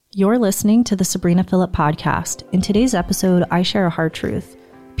You're listening to the Sabrina Phillip podcast. In today's episode, I share a hard truth.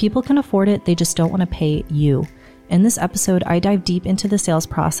 People can afford it, they just don't want to pay you. In this episode, I dive deep into the sales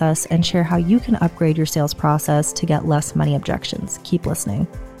process and share how you can upgrade your sales process to get less money objections. Keep listening.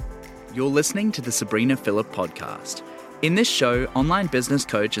 You're listening to the Sabrina Phillip podcast. In this show, online business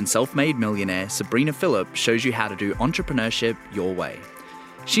coach and self-made millionaire Sabrina Phillip shows you how to do entrepreneurship your way.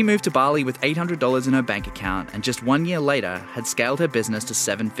 She moved to Bali with $800 in her bank account and just 1 year later had scaled her business to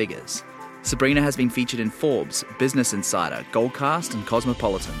 7 figures. Sabrina has been featured in Forbes, Business Insider, Goldcast, and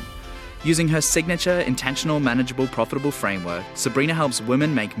Cosmopolitan. Using her signature, intentional, manageable, profitable framework, Sabrina helps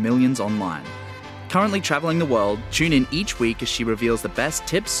women make millions online. Currently traveling the world, tune in each week as she reveals the best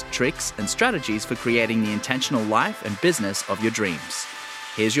tips, tricks, and strategies for creating the intentional life and business of your dreams.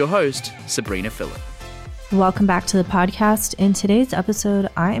 Here's your host, Sabrina Phillip. Welcome back to the podcast. In today's episode,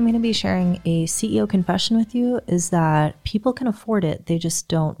 I am going to be sharing a CEO confession with you is that people can afford it. They just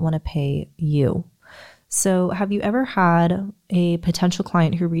don't want to pay you. So have you ever had a potential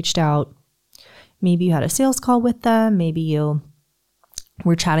client who reached out? Maybe you had a sales call with them. Maybe you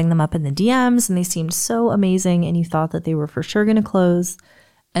were chatting them up in the DMs and they seemed so amazing and you thought that they were for sure going to close.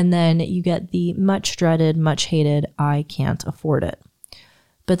 And then you get the much dreaded, much hated, I can't afford it.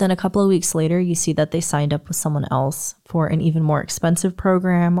 But then a couple of weeks later, you see that they signed up with someone else for an even more expensive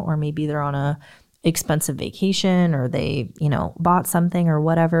program, or maybe they're on a expensive vacation or they, bought something or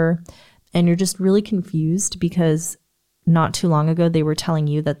whatever. And you're just really confused because not too long ago, they were telling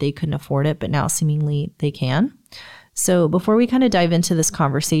you that they couldn't afford it, but now seemingly they can. So before we kind of dive into this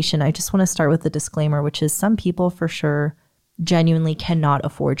conversation, I just want to start with a disclaimer, which is some people for sure genuinely cannot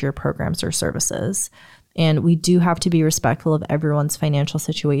afford your programs or services. And we do have to be respectful of everyone's financial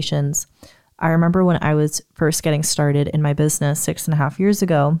situations. I remember when I was first getting started in my business 6.5 years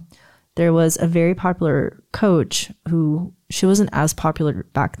ago, there was a very popular coach who, she wasn't as popular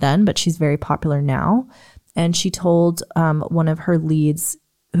back then, but she's very popular now. And she told one of her leads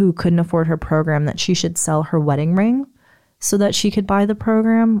who couldn't afford her program that she should sell her wedding ring so that she could buy the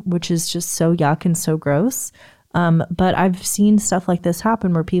program, which is just so yuck and so gross. But I've seen stuff like this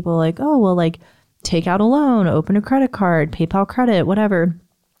happen where people are like, oh, well, like, take out a loan, open a credit card, PayPal credit, whatever,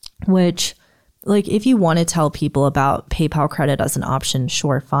 which like if you want to tell people about PayPal credit as an option,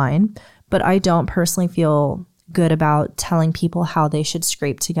 sure, fine. But I don't personally feel good about telling people how they should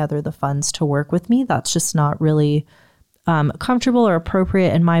scrape together the funds to work with me. That's just not really comfortable or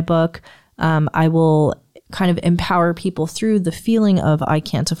appropriate in my book. I will kind of empower people through the feeling of I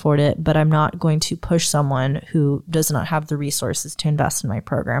can't afford it, but I'm not going to push someone who does not have the resources to invest in my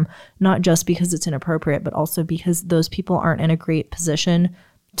program, not just because it's inappropriate, but also because those people aren't in a great position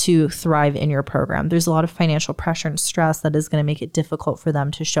to thrive in your program. There's a lot of financial pressure and stress that is going to make it difficult for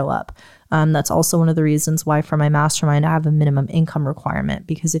them to show up. That's also one of the reasons why for my mastermind, I have a minimum income requirement,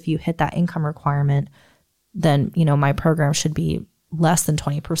 because if you hit that income requirement, then, my program should be less than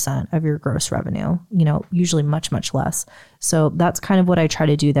 20% of your gross revenue, usually much, much less. So that's kind of what I try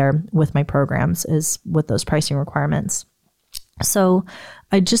to do there with my programs is with those pricing requirements. So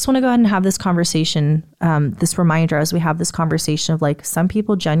I just want to go ahead and have this conversation, this reminder as we have this conversation of like, some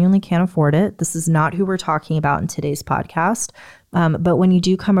people genuinely can't afford it. This is not who we're talking about in today's podcast. But when you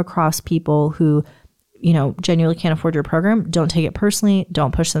do come across people who, genuinely can't afford your program, don't take it personally.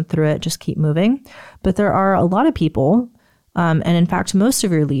 Don't push them through it. Just keep moving. But there are a lot of people and in fact, most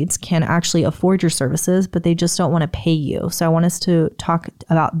of your leads can actually afford your services, but they just don't want to pay you. So I want us to talk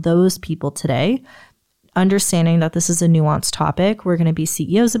about those people today, understanding that this is a nuanced topic. We're going to be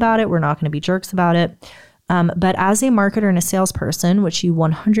CEOs about it. We're not going to be jerks about it. But as a marketer and a salesperson, which you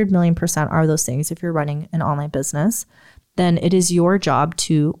 100 million % are those things if you're running an online business, then it is your job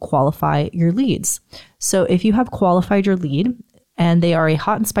to qualify your leads. So if you have qualified your lead and they are a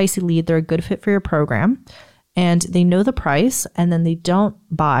hot and spicy lead, they're a good fit for your program, and they know the price and then they don't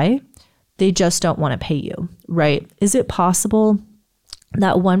buy, they just don't want to pay you, right? Is it possible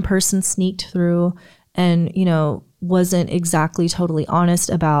that one person sneaked through and, wasn't exactly totally honest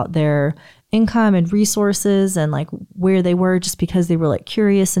about their income and resources and like where they were just because they were like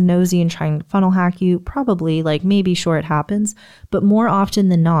curious and nosy and trying to funnel hack you? Probably, like maybe, sure, it happens. But more often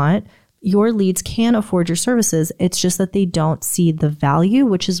than not, your leads can afford your services. It's just that they don't see the value,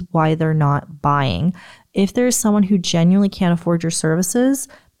 which is why they're not buying. If there's someone who genuinely can't afford your services,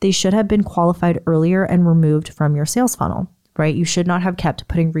 they should have been qualified earlier and removed from your sales funnel, right? You should not have kept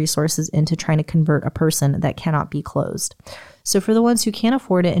putting resources into trying to convert a person that cannot be closed. So for the ones who can't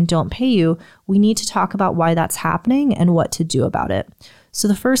afford it and don't pay you, we need to talk about why that's happening and what to do about it. So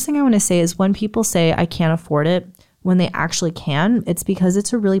the first thing I want to say is when people say, I can't afford it, when they actually can, it's because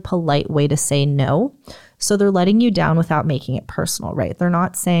it's a really polite way to say no. So they're letting you down without making it personal, right? They're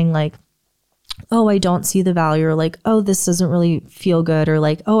not saying like, oh, I don't see the value, or like, oh, this doesn't really feel good, or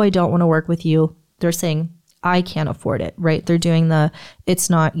like, oh, I don't want to work with you. They're saying, I can't afford it, right? They're doing the it's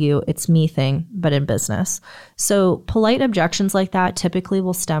not you, it's me thing, but in business. So polite objections like that typically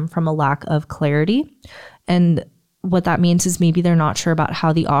will stem from a lack of clarity. And what that means is maybe they're not sure about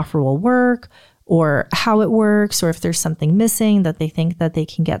how the offer will work or how it works, or if there's something missing that they think that they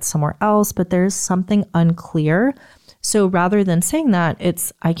can get somewhere else, but there's something unclear. So rather than saying that,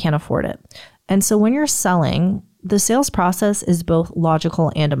 it's I can't afford it. And so when you're selling, the sales process is both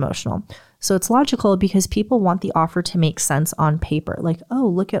logical and emotional. So it's logical because people want the offer to make sense on paper. Like, oh,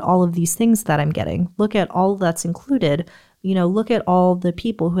 look at all of these things that I'm getting. Look at all that's included. Look at all the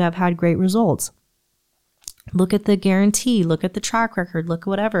people who have had great results. Look at the guarantee, look at the track record, look at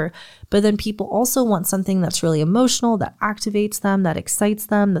whatever. But then people also want something that's really emotional, that activates them, that excites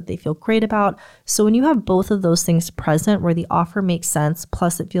them, that they feel great about. So when you have both of those things present where the offer makes sense,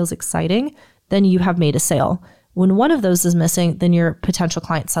 plus it feels exciting, then you have made a sale. When one of those is missing, then your potential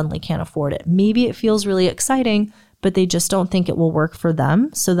client suddenly can't afford it. Maybe it feels really exciting, but they just don't think it will work for them.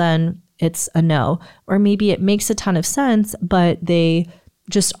 So then it's a no. Or maybe it makes a ton of sense, but they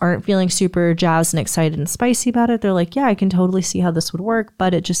just aren't feeling super jazzed and excited and spicy about it. They're like, yeah, I can totally see how this would work,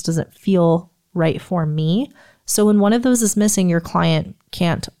 but it just doesn't feel right for me. So when one of those is missing, your client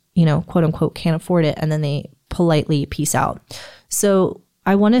can't, quote unquote, can't afford it. And then they politely peace out. So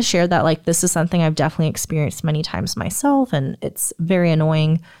I want to share that like this is something I've definitely experienced many times myself, and it's very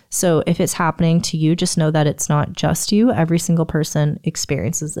annoying. So if it's happening to you, just know that it's not just you. Every single person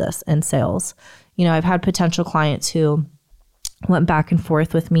experiences this in sales. I've had potential clients who went back and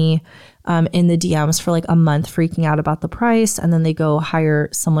forth with me in the DMs for like a month, freaking out about the price, and then they go hire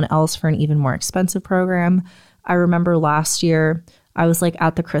someone else for an even more expensive program. I remember last year, I was like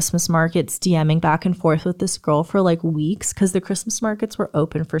at the Christmas markets DMing back and forth with this girl for like weeks because the Christmas markets were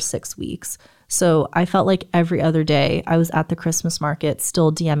open for 6 weeks. So I felt like every other day I was at the Christmas market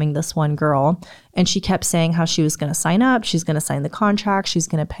still DMing this one girl, and she kept saying how she was going to sign up, she's going to sign the contract, she's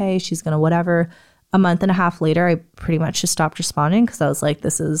going to pay, she's going to whatever. A month and a half later, I pretty much just stopped responding because I was like,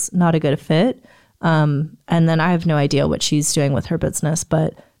 this is not a good fit. And then I have no idea what she's doing with her business,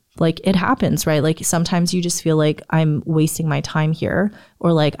 but like it happens, right? Like sometimes you just feel like I'm wasting my time here,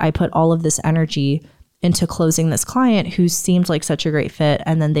 or like I put all of this energy into closing this client who seemed like such a great fit,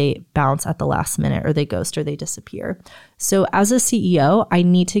 and then they bounce at the last minute, or they ghost, or they disappear. So as a CEO, I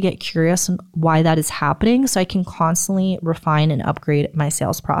need to get curious on why that is happening so I can constantly refine and upgrade my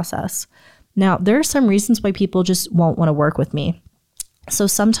sales process. Now, there are some reasons why people just won't want to work with me. So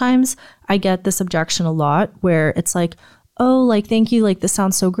sometimes I get this objection a lot where it's like, oh, like, thank you, like, this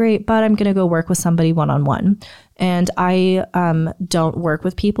sounds so great, but I'm going to go work with somebody one-on-one. And I don't work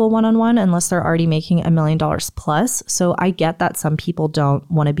with people one-on-one unless they're already making $1 million plus. So I get that some people don't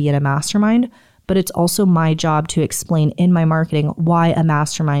want to be in a mastermind, but it's also my job to explain in my marketing why a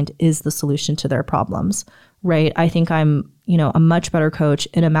mastermind is the solution to their problems, right? I think I'm, a much better coach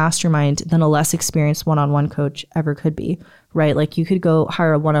in a mastermind than a less experienced one-on-one coach ever could be, right? Like you could go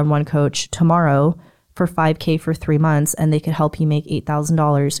hire a one-on-one coach tomorrow for $5,000 for 3 months, and they could help you make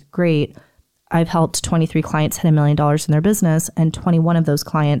 $8,000. Great. I've helped 23 clients hit $1 million in their business, and 21 of those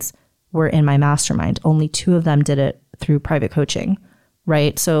clients were in my mastermind. Only 2 of them did it through private coaching,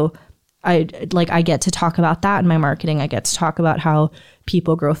 right? So I get to talk about that in my marketing. I get to talk about how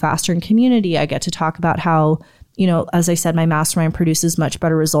people grow faster in community. I get to talk about how, as I said, my mastermind produces much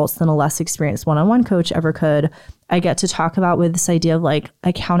better results than a less experienced one-on-one coach ever could. I get to talk about with this idea of like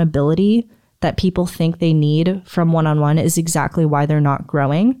accountability that people think they need from one-on-one is exactly why they're not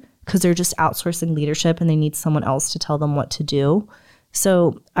growing, because they're just outsourcing leadership and they need someone else to tell them what to do.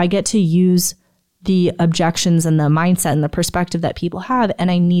 So I get to use the objections and the mindset and the perspective that people have, and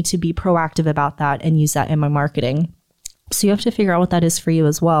I need to be proactive about that and use that in my marketing. So you have to figure out what that is for you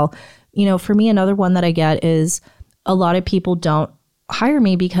as well. For me, another one that I get is a lot of people don't hire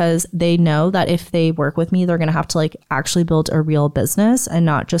me because they know that if they work with me, they're going to have to like actually build a real business and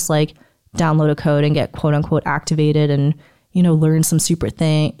not just like download a code and get quote unquote activated and, learn some super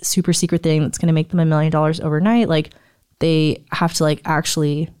secret thing that's going to make them $1 million overnight. Like they have to like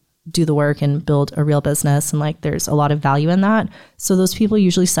actually do the work and build a real business. And like, there's a lot of value in that. So those people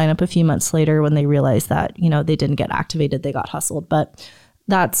usually sign up a few months later when they realize that, they didn't get activated, they got hustled. But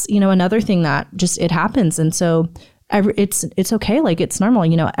that's, another thing that just, it happens. And so it's okay. Like it's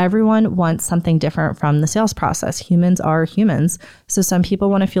normal. Everyone wants something different from the sales process. Humans are humans. So some people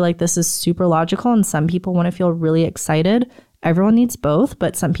want to feel like this is super logical and some people want to feel really excited. Everyone needs both,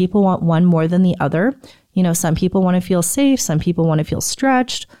 but some people want one more than the other. Some people want to feel safe. Some people want to feel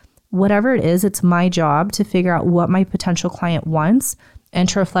stretched. whatever it is, it's my job to figure out what my potential client wants and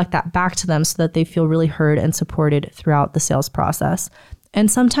to reflect that back to them so that they feel really heard and supported throughout the sales process. And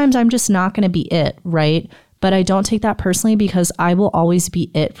sometimes I'm just not going to be it, right? But I don't take that personally because I will always be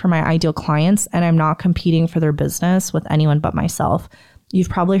it for my ideal clients, and I'm not competing for their business with anyone but myself. You've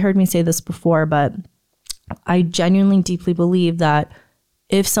probably heard me say this before, but I genuinely deeply believe that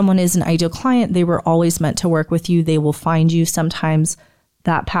if someone is an ideal client, they were always meant to work with you. They will find you. Sometimes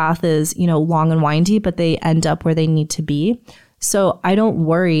that path is, long and windy, but they end up where they need to be. So I don't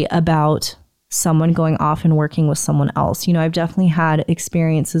worry about someone going off and working with someone else. I've definitely had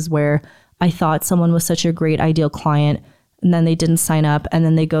experiences where I thought someone was such a great ideal client, and then they didn't sign up, and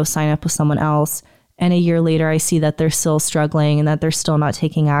then they go sign up with someone else. And a year later, I see that they're still struggling and that they're still not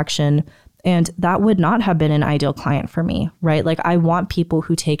taking action. And that would not have been an ideal client for me, right? Like, I want people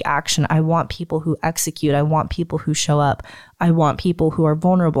who take action. I want people who execute. I want people who show up. I want people who are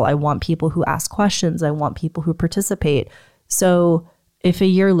vulnerable. I want people who ask questions. I want people who participate. So if a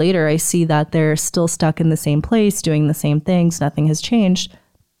year later I see that they're still stuck in the same place, doing the same things, nothing has changed,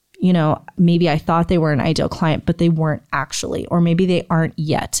 maybe I thought they were an ideal client, but they weren't actually, or maybe they aren't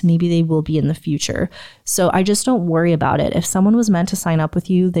yet. Maybe they will be in the future. So I just don't worry about it. If someone was meant to sign up with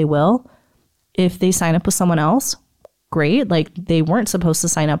you, they will. If they sign up with someone else, great. Like, they weren't supposed to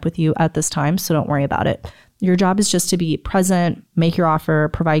sign up with you at this time, so don't worry about it. Your job is just to be present, make your offer,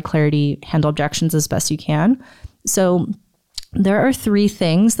 provide clarity, handle objections as best you can. So there are 3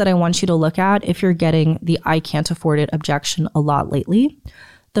 things that I want you to look at if you're getting the I can't afford it objection a lot lately.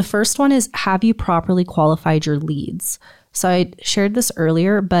 The first one is, have you properly qualified your leads? So I shared this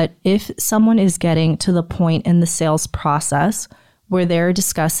earlier, but if someone is getting to the point in the sales process where they're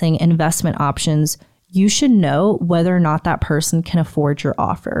discussing investment options, you should know whether or not that person can afford your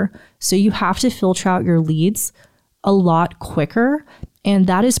offer. So you have to filter out your leads a lot quicker. And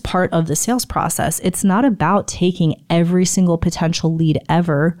that is part of the sales process. It's not about taking every single potential lead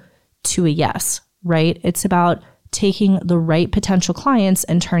ever to a yes, right? It's about taking the right potential clients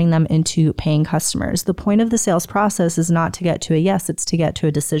and turning them into paying customers. The point of the sales process is not to get to a yes, it's to get to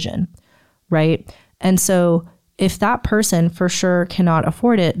a decision, right? And so if that person for sure cannot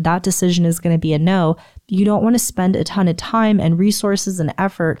afford it, that decision is going to be a no. You don't want to spend a ton of time and resources and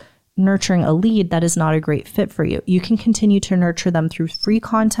effort nurturing a lead that is not a great fit for you. You can continue to nurture them through free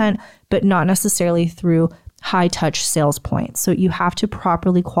content, but not necessarily through high touch sales points. So you have to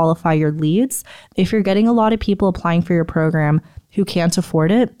properly qualify your leads. If you're getting a lot of people applying for your program who can't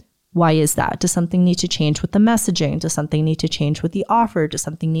afford it, why is that? Does something need to change with the messaging? Does something need to change with the offer? Does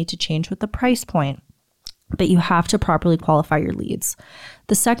something need to change with the price point? But you have to properly qualify your leads.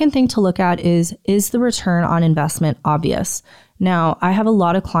 The second thing to look at is the return on investment obvious? Now, I have a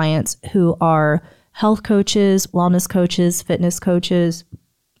lot of clients who are health coaches, wellness coaches, fitness coaches,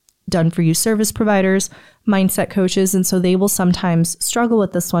 done-for-you service providers, mindset coaches. And so they will sometimes struggle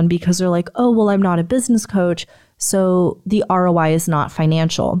with this one because they're like, oh, well, I'm not a business coach, so the ROI is not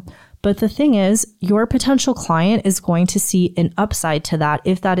financial. But the thing is, your potential client is going to see an upside to that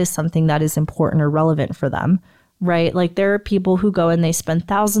if that is something that is important or relevant for them, right? Like, there are people who go and they spend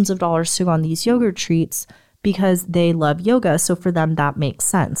thousands of dollars to go on these yoga retreats because they love yoga. So for them, that makes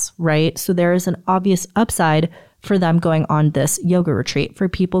sense, right? So there is an obvious upside for them going on this yoga retreat. For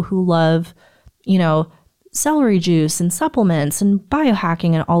people who love, celery juice and supplements and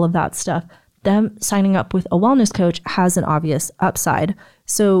biohacking and all of that stuff, them signing up with a wellness coach has an obvious upside.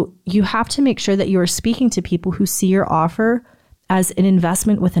 So you have to make sure that you are speaking to people who see your offer as an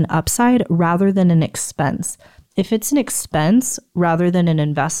investment with an upside rather than an expense. If it's an expense rather than an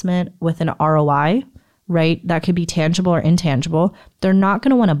investment with an ROI, right, that could be tangible or intangible, they're not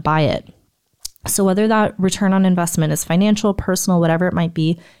going to want to buy it. So whether that return on investment is financial, personal, whatever it might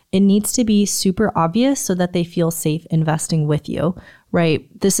be, it needs to be super obvious so that they feel safe investing with you, right?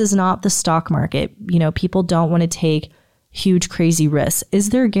 This is not the stock market. People don't want to take huge, crazy risks.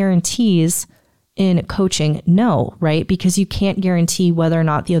 Is there guarantees in coaching? No, right? Because you can't guarantee whether or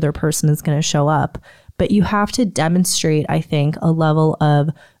not the other person is going to show up. But you have to demonstrate, I think, a level of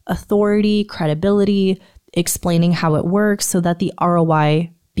authority, credibility, explaining how it works so that the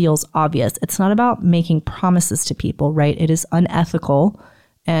ROI feels obvious. It's not about making promises to people, right? It is unethical,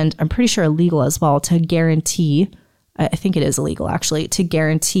 and I'm pretty sure illegal as well, to guarantee, I think it is illegal actually, to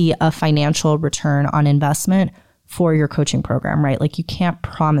guarantee a financial return on investment for your coaching program, right? Like, you can't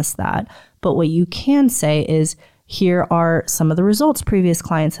promise that. But what you can say is, here are some of the results previous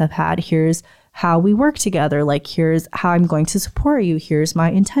clients have had. Here's how we work together. Like, here's how I'm going to support you. Here's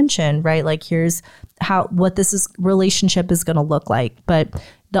my intention, right? Like, here's what this relationship is going to look like. But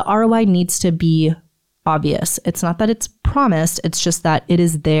the ROI needs to be obvious. It's not that it's promised. It's just that it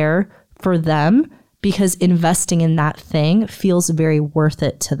is there for them because investing in that thing feels very worth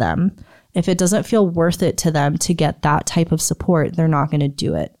it to them. If it doesn't feel worth it to them to get that type of support, they're not going to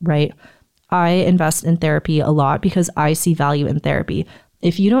do it, right? I invest in therapy a lot because I see value in therapy.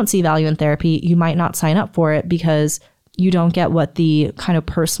 If you don't see value in therapy, you might not sign up for it because you don't get what the kind of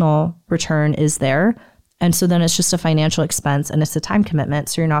personal return is there. And so then it's just a financial expense and it's a time commitment.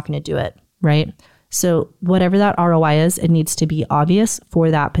 So you're not going to do it, right? So whatever that ROI is, it needs to be obvious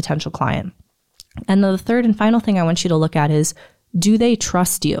for that potential client. And the third and final thing I want you to look at is, do they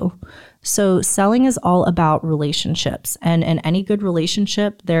trust you? So selling is all about relationships. And in any good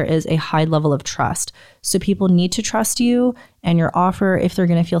relationship, there is a high level of trust. So people need to trust you and your offer if they're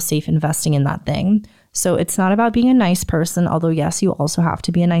going to feel safe investing in that thing. So it's not about being a nice person, although yes, you also have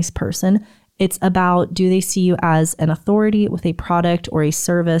to be a nice person. It's about, do they see you as an authority with a product or a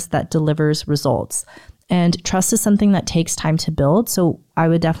service that delivers results? And trust is something that takes time to build. So I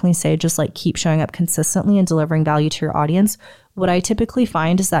would definitely say just like keep showing up consistently and delivering value to your audience. What I typically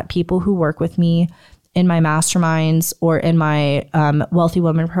find is that people who work with me in my masterminds or in my Wealthy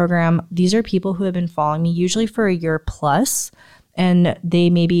Women program, these are people who have been following me usually for a year plus, and they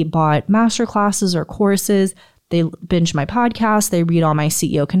maybe bought master classes or courses. They binge my podcast, they read all my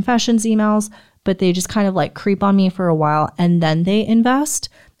CEO Confessions emails, but they just kind of like creep on me for a while and then they invest.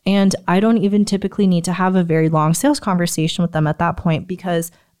 And I don't even typically need to have a very long sales conversation with them at that point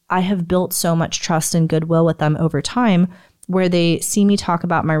because I have built so much trust and goodwill with them over time where they see me talk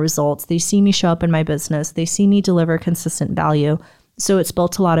about my results, they see me show up in my business, they see me deliver consistent value. So it's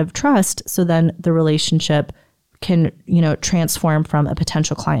built a lot of trust. So then the relationship can, transform from a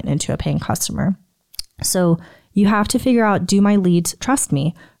potential client into a paying customer. So you have to figure out, do my leads trust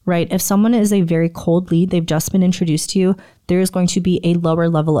me, right? If someone is a very cold lead, they've just been introduced to you, there is going to be a lower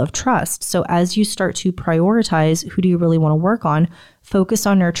level of trust. So as you start to prioritize, who do you really want to work on? Focus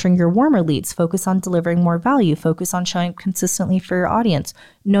on nurturing your warmer leads, focus on delivering more value, focus on showing consistently for your audience.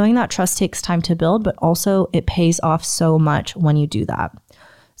 Knowing that trust takes time to build, but also it pays off so much when you do that.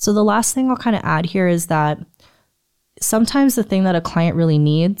 So the last thing I'll kind of add here is that sometimes the thing that a client really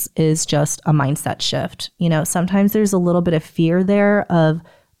needs is just a mindset shift. Sometimes there's a little bit of fear there of,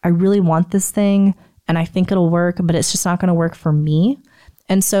 I really want this thing and I think it'll work, but it's just not going to work for me.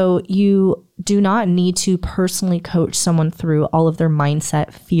 And so you do not need to personally coach someone through all of their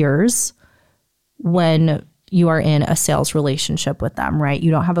mindset fears when you are in a sales relationship with them, right?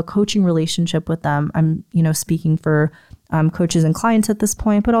 You don't have a coaching relationship with them. I'm, speaking for coaches and clients at this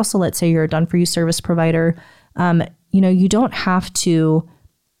point, but also let's say you're a done-for-you service provider. You don't have to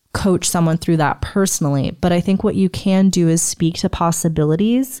coach someone through that personally, but I think what you can do is speak to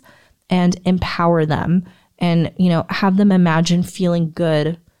possibilities and empower them and, have them imagine feeling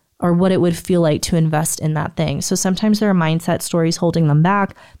good or what it would feel like to invest in that thing. So sometimes there are mindset stories holding them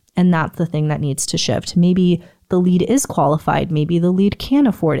back, and that's the thing that needs to shift. Maybe the lead is qualified. Maybe the lead can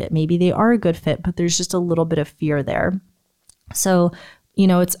afford it. Maybe they are a good fit, but there's just a little bit of fear there. So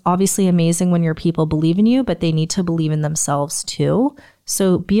it's obviously amazing when your people believe in you, but they need to believe in themselves too.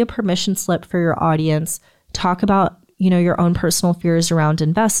 So be a permission slip for your audience. Talk about, your own personal fears around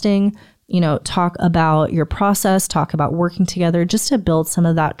investing, talk about your process, talk about working together just to build some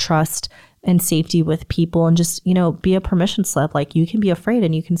of that trust and safety with people and just, be a permission slip. Like you can be afraid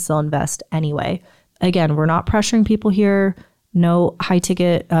and you can still invest anyway. Again, we're not pressuring people here. No high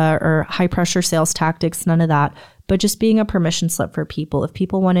ticket or high pressure sales tactics, none of that. But just being a permission slip for people. If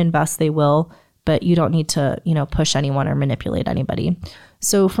people want to invest, they will, but you don't need to, push anyone or manipulate anybody.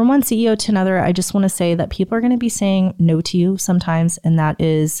 So from one CEO to another, I just want to say that people are going to be saying no to you sometimes, and that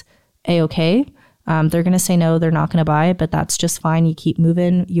is A-okay. They're going to say no, they're not going to buy, but that's just fine. You keep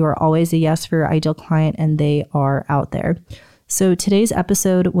moving. You are always a yes for your ideal client, and they are out there. So today's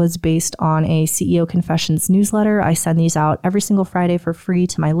episode was based on a CEO Confessions newsletter. I send these out every single Friday for free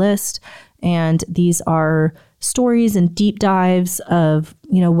to my list. And these are stories and deep dives of,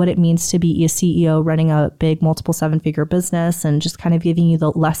 what it means to be a CEO running a big multiple 7-figure business and just kind of giving you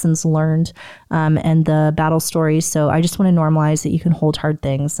the lessons learned and the battle stories. So I just want to normalize that you can hold hard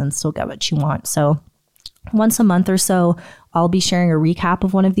things and still get what you want. So once a month or so, I'll be sharing a recap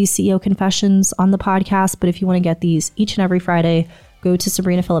of one of these CEO Confessions on the podcast. But if you want to get these each and every Friday, go to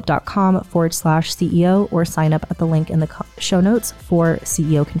sabrinaphillip.com/CEO or sign up at the link in the show notes for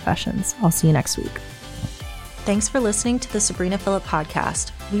CEO Confessions. I'll see you next week. Thanks for listening to the Sabrina Phillip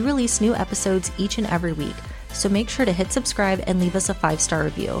podcast. We release new episodes each and every week, so make sure to hit subscribe and leave us a 5-star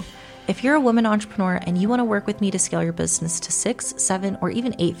review. If you're a woman entrepreneur and you want to work with me to scale your business to 6, 7, or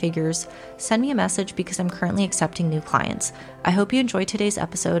even 8 figures, send me a message because I'm currently accepting new clients. I hope you enjoyed today's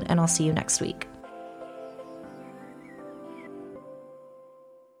episode, and I'll see you next week.